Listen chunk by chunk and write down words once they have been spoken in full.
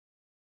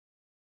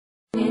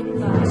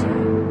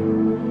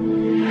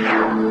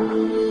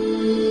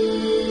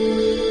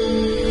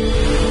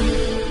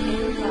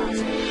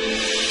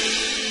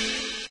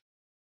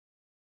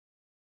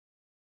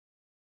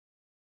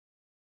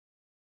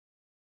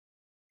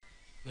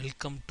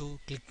Welcome to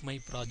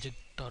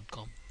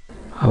clickmyproject.com.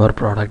 Our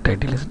product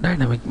title is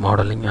Dynamic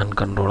Modeling and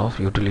Control of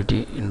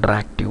Utility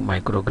Interactive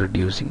Microgrid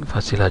using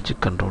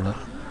FLCr controller.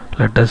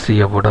 Let us see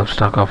about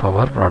abstract of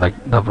our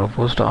product. The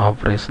proposed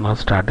operational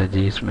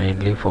strategy is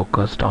mainly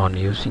focused on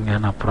using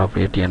an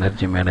appropriate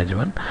energy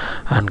management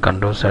and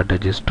control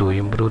strategies to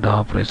improve the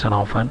operation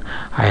of an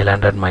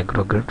islanded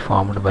microgrid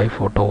formed by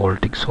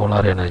photovoltaic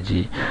solar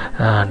energy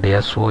and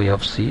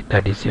SOFC,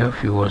 that is a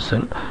fuel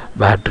cell,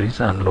 batteries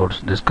and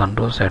loads. This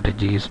control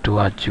strategy is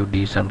to achieve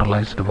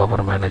decentralized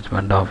power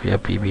management of a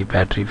PV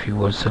battery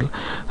fuel cell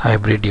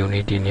hybrid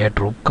unit in a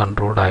troop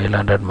controlled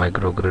islanded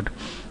microgrid.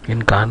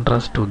 In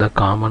contrast to the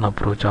common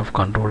approach of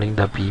controlling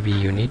the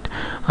PV unit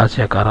as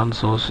a current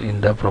source,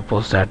 in the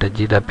proposed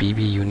strategy the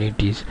PV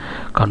unit is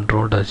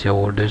controlled as a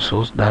voltage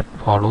source that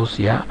follows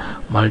a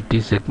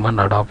multi-segment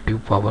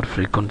adaptive power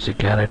frequency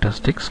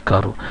characteristics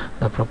curve.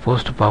 The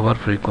proposed power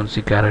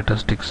frequency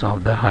characteristics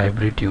of the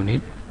hybrid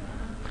unit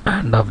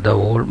and of the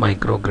whole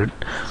microgrid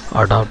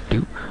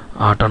adaptive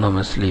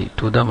autonomously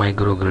to the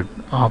microgrid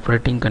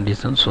operating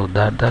conditions so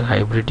that the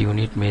hybrid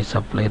unit may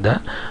supply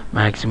the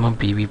maximum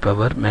PV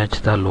power,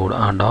 match the load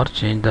and or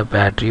change the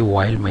battery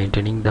while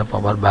maintaining the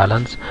power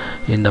balance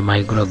in the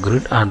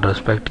microgrid and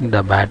respecting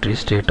the battery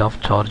state of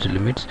charge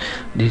limits.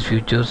 These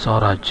features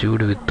are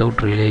achieved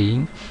without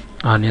relying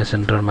on a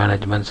central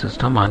management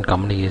system and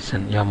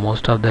communication.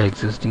 Most of the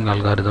existing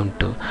algorithm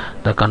too.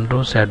 The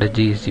control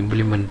strategy is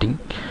implementing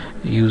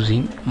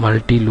using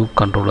multi-loop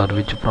controller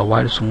which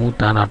provides smooth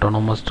and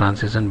autonomous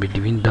transition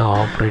between the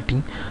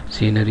operating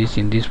scenarios.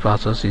 In this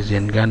process is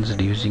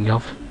enhanced using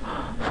of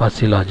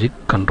fuzzy logic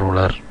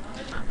controller.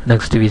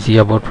 Next we see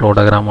about flow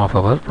diagram of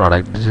our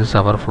product. This is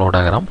our flow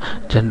diagram.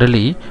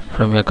 Generally,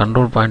 from a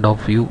control point of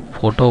view,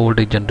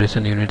 photovoltaic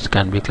generation units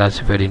can be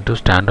classified into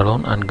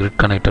standalone and grid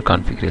connector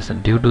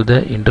configuration. Due to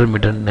the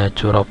intermittent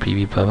nature of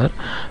PV power,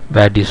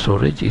 battery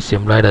storage is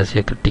employed as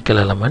a critical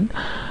element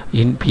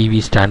in PV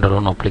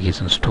standalone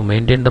applications to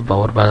maintain the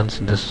power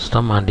balance in the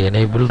system and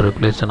enable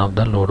regulation of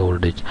the load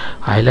voltage.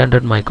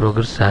 Islanded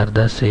microgrids share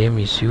the same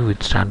issue with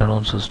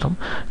standalone system,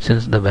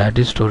 since the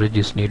battery storage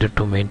is needed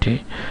to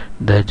maintain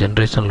the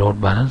generation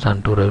load balance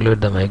and to regulate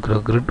the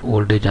microgrid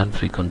voltage and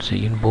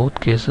frequency. In both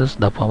cases,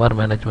 the power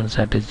management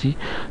strategy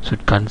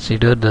should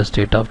consider the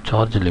state of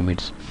charge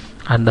limits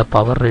and the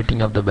power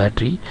rating of the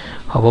battery.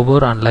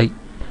 However, unlike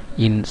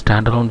in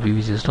standalone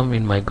PV system,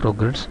 in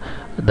microgrids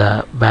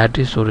the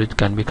battery storage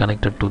can be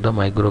connected to the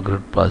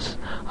microgrid bus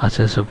as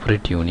a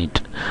separate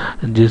unit.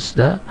 This is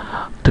the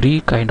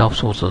three kind of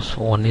sources.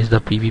 One is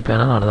the PV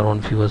panel, another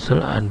one fuel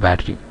cell and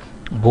battery.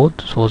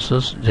 Both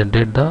sources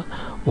generate the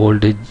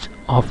voltage.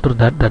 After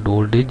that, that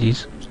voltage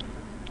is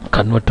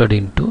converted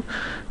into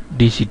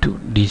DC to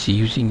DC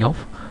using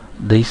of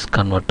these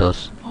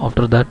converters.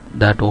 After that,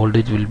 that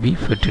voltage will be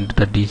fed into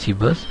the DC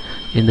bus.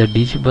 In the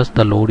DC bus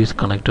the load is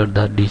connected,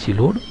 the DC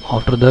load.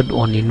 After that,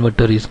 one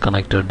inverter is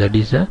connected, that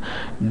is a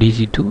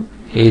DC to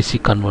AC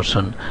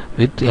conversion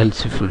with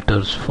LC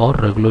filters for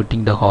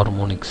regulating the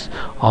harmonics.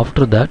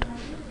 After that,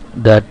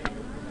 that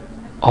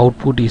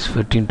output is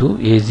fed into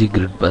AC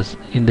grid bus.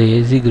 In the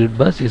AC grid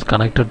bus is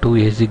connected to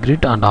AC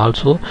grid, and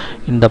also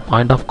in the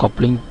point of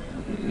coupling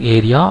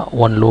area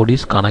one load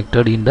is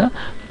connected in the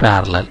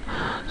parallel.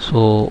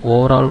 So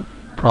overall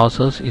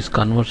process is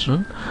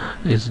conversion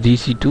is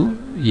DC to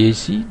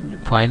AC.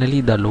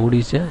 Finally the load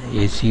is a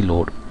AC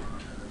load.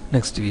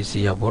 Next we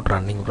see about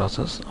running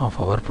process of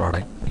our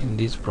product. In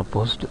this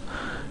proposed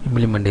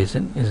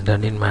implementation is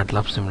done in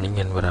MATLAB Simulink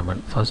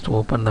environment. First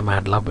open the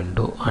MATLAB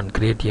window and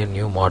create a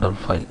new model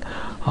file.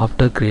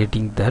 After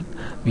creating that,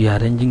 we are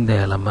arranging the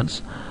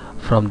elements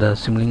from the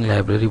Simulink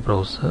library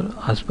browser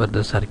as per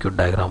the circuit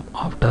diagram.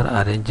 After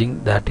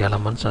arranging that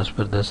elements as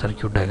per the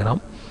circuit diagram,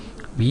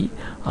 we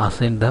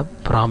assign the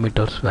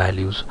parameters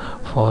values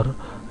for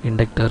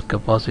inductor,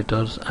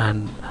 capacitors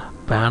and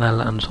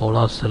panel and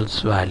solar cells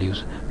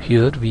values.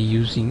 Here we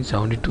using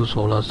 72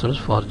 solar cells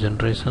for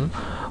generation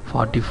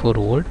 44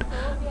 volt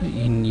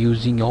in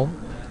using of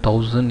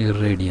 1000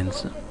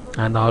 irradiance,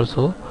 and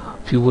also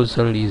fuel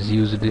cell is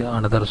used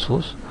another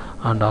source,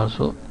 and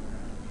also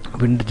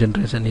wind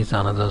generation is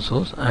another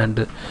source,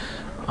 and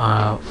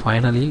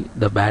finally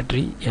the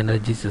battery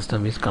energy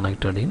system is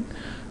connected in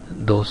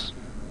those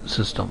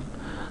system.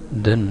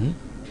 Then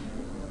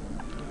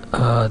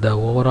the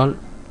overall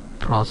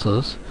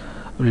process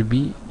will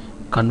be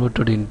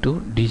converted into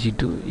DC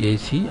to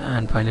AC,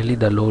 and finally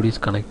the load is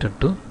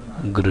connected to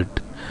grid.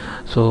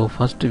 So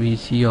first we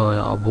see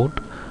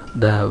about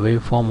the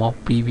waveform of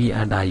PV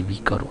and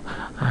IV curve,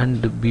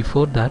 and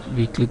before that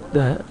we click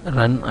the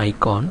run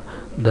icon,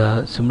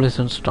 the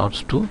simulation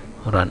starts to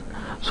run.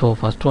 So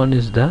first one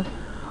is the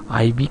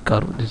IV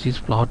curve. This is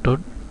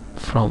plotted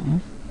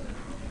from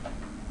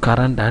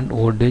current and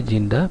voltage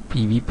in the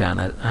PV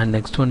panel, and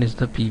next one is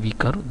the PV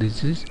curve.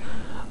 This is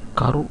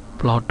curve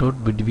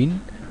plotted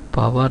between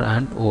power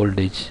and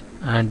voltage,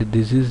 and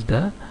this is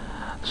the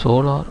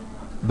solar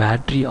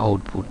battery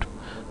output.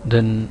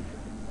 Then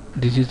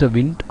this is the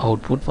wind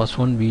output. First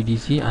one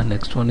VDC and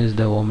next one is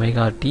the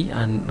omega t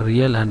and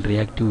real and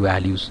reactive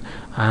values,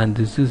 and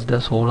this is the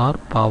solar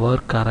power,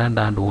 current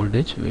and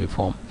voltage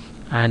waveform.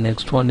 And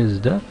next one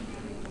is the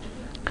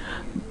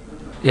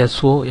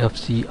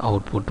SOFC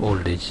output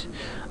voltage,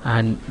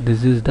 and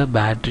this is the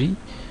battery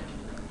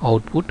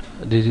output.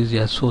 This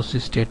is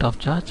SOC state of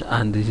charge,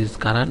 and this is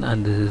current,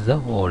 and this is the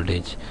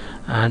voltage.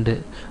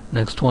 And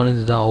next one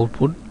is the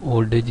output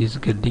voltage is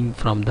getting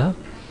from the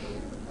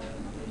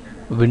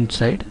wind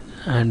side,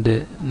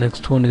 and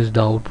next one is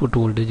the output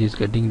voltage is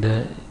getting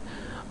the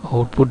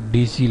output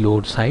DC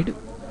load side,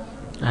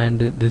 and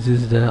this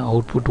is the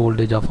output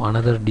voltage of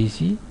another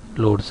DC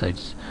load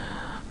sides,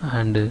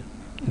 and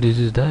this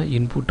is the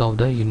input of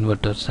the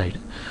inverter side.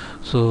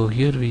 So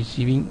here we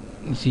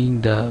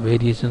seeing the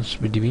variations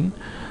between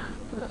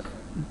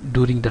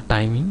during the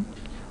timing.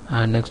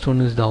 And next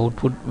one is the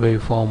output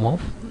waveform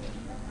of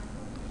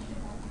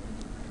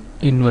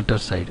inverter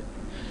side,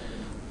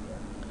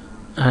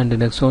 and the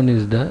next one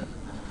is this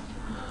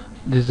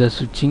is the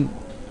switching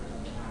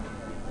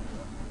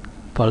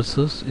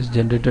pulses is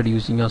generated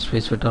using a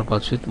space vector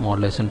pulse width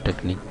modulation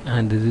technique,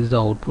 and this is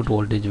the output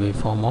voltage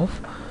waveform of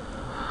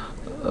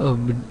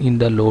in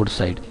the load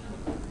side,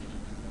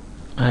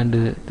 and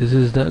this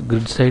is the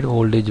grid side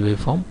voltage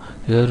waveform.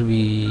 Here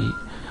we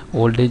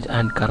voltage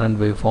and current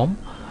waveform.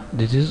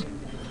 This is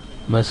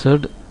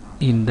measured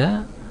in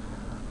the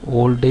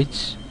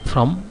voltage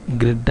from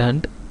grid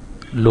and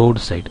load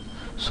side.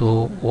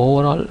 So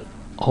overall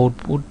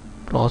output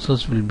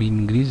process will be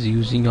increased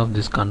using of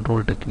this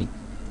control technique.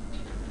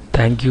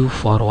 Thank you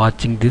for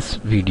watching this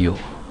video.